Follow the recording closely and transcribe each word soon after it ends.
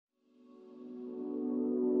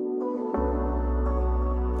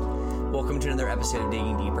Welcome to another episode of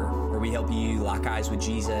Digging Deeper, where we help you lock eyes with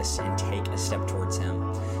Jesus and take a step towards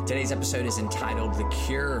Him. Today's episode is entitled The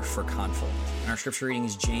Cure for Conflict, and our scripture reading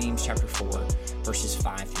is James chapter 4, verses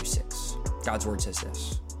 5 through 6. God's word says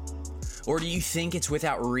this: Or do you think it's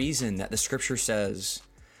without reason that the scripture says,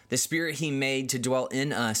 the Spirit He made to dwell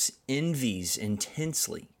in us envies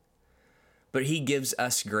intensely, but He gives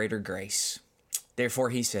us greater grace?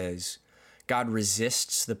 Therefore He says, God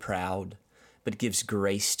resists the proud, but gives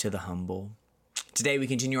grace to the humble. Today we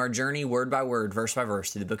continue our journey word by word, verse by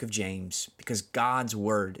verse through the book of James, because God's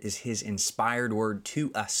word is His inspired word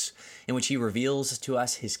to us, in which He reveals to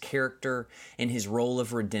us His character and His role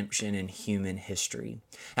of redemption in human history.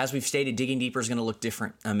 As we've stated, Digging Deeper is going to look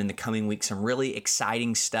different in the coming weeks. Some really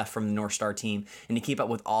exciting stuff from the North Star team. And to keep up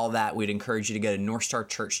with all that, we'd encourage you to go to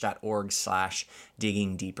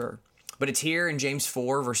northstarchurch.org/digging deeper. But it's here in James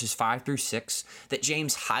 4, verses 5 through 6, that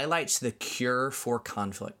James highlights the cure for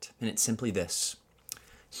conflict. And it's simply this: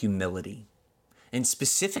 humility. And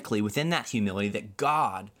specifically within that humility, that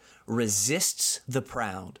God resists the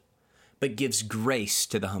proud, but gives grace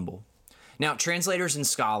to the humble. Now, translators and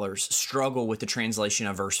scholars struggle with the translation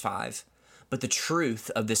of verse 5, but the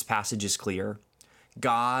truth of this passage is clear.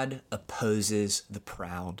 God opposes the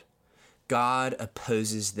proud. God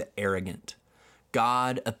opposes the arrogant.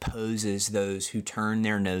 God opposes those who turn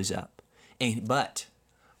their nose up, but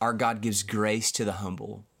our God gives grace to the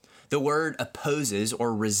humble. The word opposes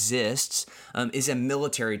or resists is a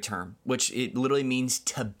military term, which it literally means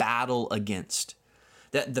to battle against.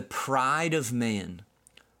 That the pride of man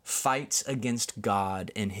fights against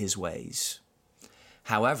God and His ways.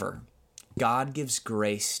 However, God gives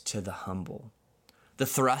grace to the humble. The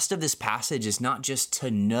thrust of this passage is not just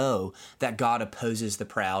to know that God opposes the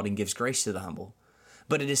proud and gives grace to the humble,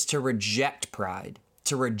 but it is to reject pride,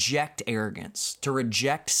 to reject arrogance, to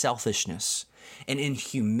reject selfishness, and in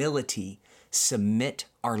humility submit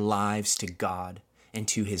our lives to God and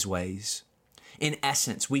to His ways. In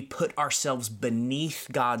essence, we put ourselves beneath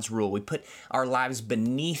God's rule. We put our lives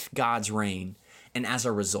beneath God's reign, and as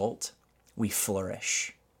a result, we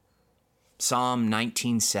flourish. Psalm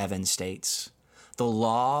 19:7 states, "The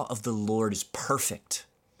law of the Lord is perfect,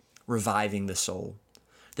 reviving the soul.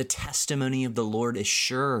 The testimony of the Lord is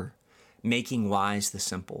sure, making wise the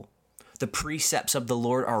simple. The precepts of the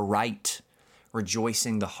Lord are right,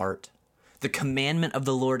 rejoicing the heart. The commandment of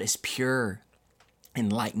the Lord is pure,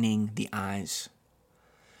 enlightening the eyes."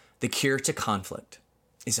 The cure to conflict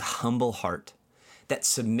is a humble heart that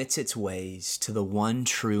submits its ways to the one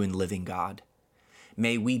true and living God.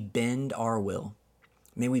 May we bend our will,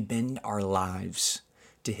 may we bend our lives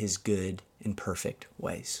to His good and perfect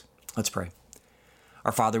ways. Let's pray.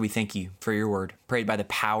 Our Father, we thank You for Your word. Prayed by the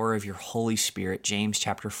power of Your Holy Spirit, James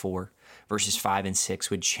chapter 4, verses 5 and 6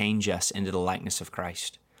 would change us into the likeness of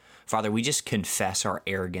Christ. Father, we just confess our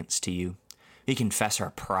arrogance to You. We confess our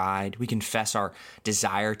pride. We confess our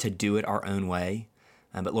desire to do it our own way.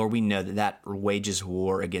 But Lord, we know that wages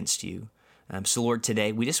war against You. So Lord,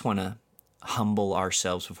 today we just want to humble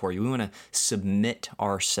ourselves before You. We want to submit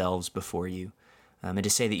ourselves before You. And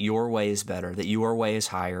to say that Your way is better, that Your way is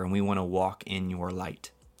higher, and we want to walk in Your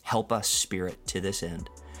light. Help us, Spirit, to this end.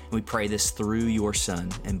 And we pray this through Your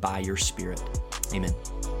Son and by Your Spirit. Amen.